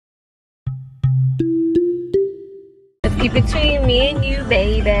Keep it between me and you,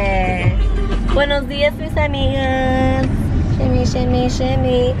 baby. Buenos dias, mis amigas. Shimmy, shimmy,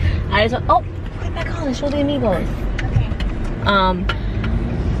 shimmy. I just want, oh, get back on and show the amigos.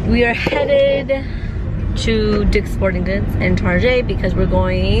 We are headed to Dick's Sporting Goods and Target because we're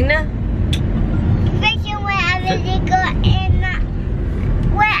going fishing wherever they go and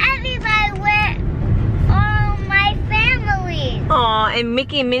where everybody, where all my family. Aw, and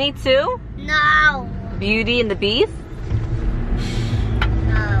Mickey and Minnie too? No. Beauty and the Beast?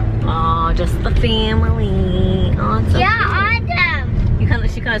 No. Oh, just the family. Oh, it's so Yeah, cute. all them.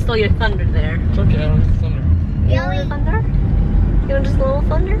 She kind of stole your thunder there. It's okay, I don't have thunder. You want your thunder? You want just a little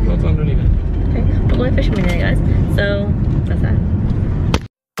thunder? No thunder needed. Okay, we're going fishing today, guys. So, that's that.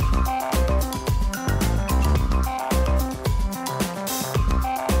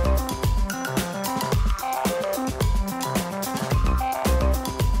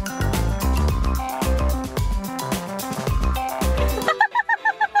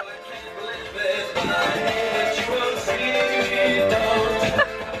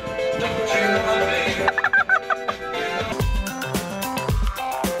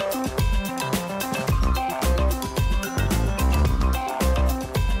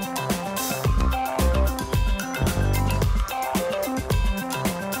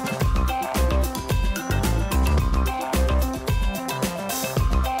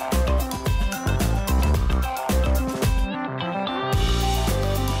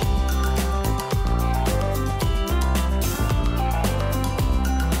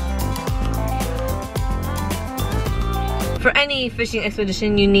 For any fishing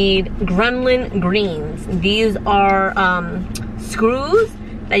expedition, you need gremlin greens. These are screws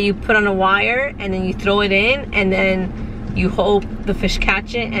that you put on a wire and then you throw it in and then you hope the fish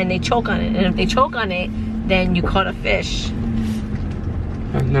catch it and they choke on it. And if they choke on it, then you caught a fish.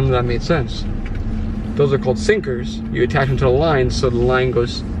 None of that made sense. Those are called sinkers. You attach them to the line so the line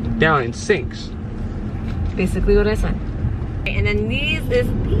goes down and sinks. Basically what I said. And then these is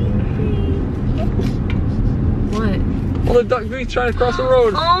what? Well, the duck beach trying to cross the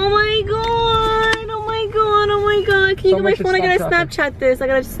road. Oh my god! Oh my god! Oh my god! Can you get my phone? I gotta Snapchat this. I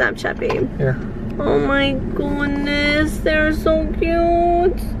gotta Snapchat, babe. Here. Oh my goodness, they're so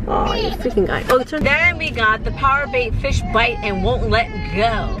cute. Oh, you freaking guy. Oh, then we got the power bait fish bite and won't let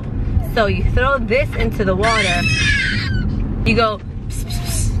go. So you throw this into the water. You go, pss, pss,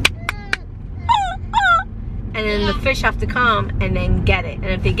 pss. And then the fish have to come and then get it. And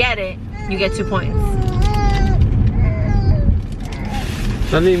if they get it, you get 2 points.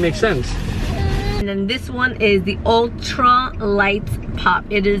 That doesn't even make sense. And then this one is the ultra light pop.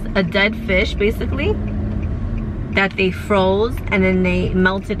 It is a dead fish, basically, that they froze and then they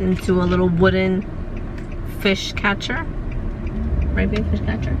melted into a little wooden fish catcher. Right, big fish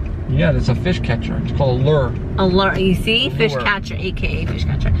catcher? Yeah, it's a fish catcher. It's called a lure. A lure, you see? Fish Lure. catcher, aka fish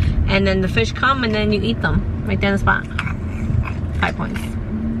catcher. And then the fish come and then you eat them right there on the spot. 5 points.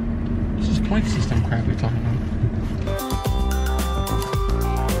 This is point system crap we're talking about.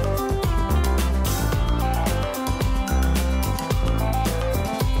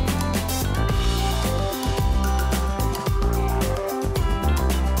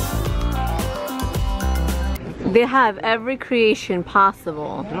 They have every creation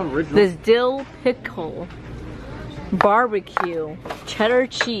possible. There's dill pickle, barbecue, cheddar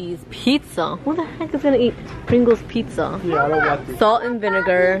cheese, pizza. Who the heck is gonna eat Pringles pizza? Yeah, I don't want this. Salt and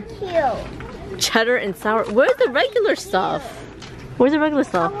vinegar, Cute. cheddar and sour. Where's the regular stuff? Where's the regular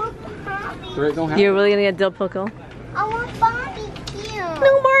stuff? Don't have You're really gonna get dill pickle? I want barbecue.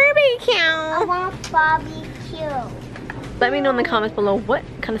 No barbecue. I want barbecue. Let me know in the comments below what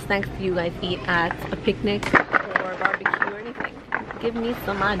kind of snacks do you guys eat at a picnic or barbecue or anything. Give me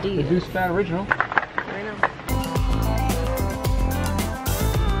some ideas. Juice Fat Original. I know.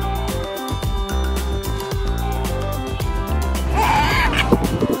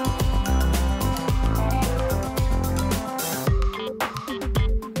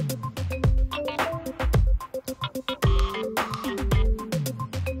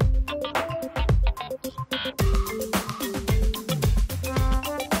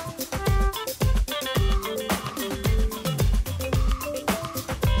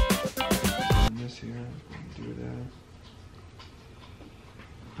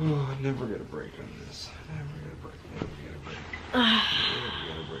 Oh, I never get a break on this. Never get a break. Never get a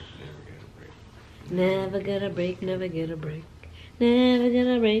break. Never get a break. Never get a break. Never get a break, never get a break. Never get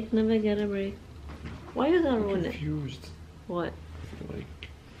a break, never get a break. Why you gotta ruin it? Confused. What? Like,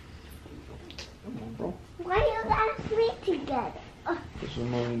 come on, bro. Why you guys sleep together? This is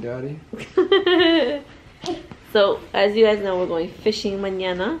mommy and daddy. So, as you guys know, we're going fishing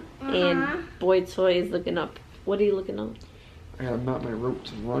mañana. And BOYTOY is looking up What are you looking up? I gotta map my route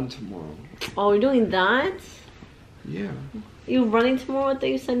to run tomorrow. Oh, we're doing that? Yeah. You running tomorrow? I thought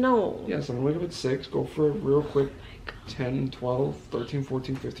you said no. Yes, I'm gonna wake up at 6, go for a real quick 10, 12, 13,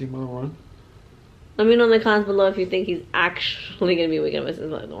 14, 15 mile run. Let me know in the comments below if you think he's actually gonna be waking up at 6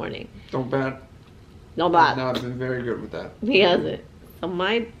 in the morning. Don't bet. No bet. No, I've been very good with that. He hasn't. So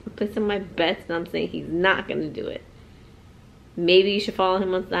I'm placing my bets and I'm saying he's not gonna do it. Maybe you should follow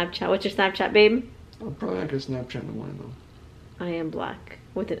him on Snapchat. What's your Snapchat, babe? I'm probably not gonna Snapchat in the morning though. I am black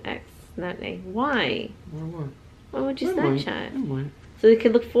with an X, not an A. Why? Why what? Why would you I Snapchat? might. So they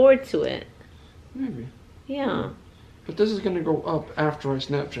can look forward to it. Maybe. Yeah. But this is gonna go up after I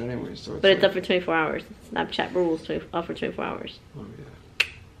Snapchat anyway, so it's But it's like, up for 24 hours. Snapchat rules up for 24 hours. Oh yeah.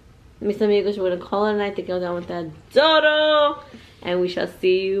 Mis amigos, we're gonna call it a night to go down with that dodo. And we shall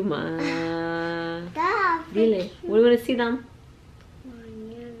see you, ma. Dile. What are we gonna see them?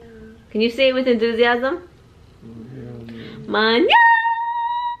 Can you say it with enthusiasm? Mañana.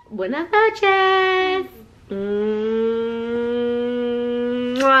 Buenas noches.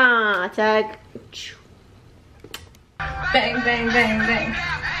 Mwah. Tag. Bang, bang, bang,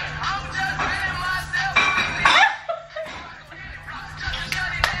 bang.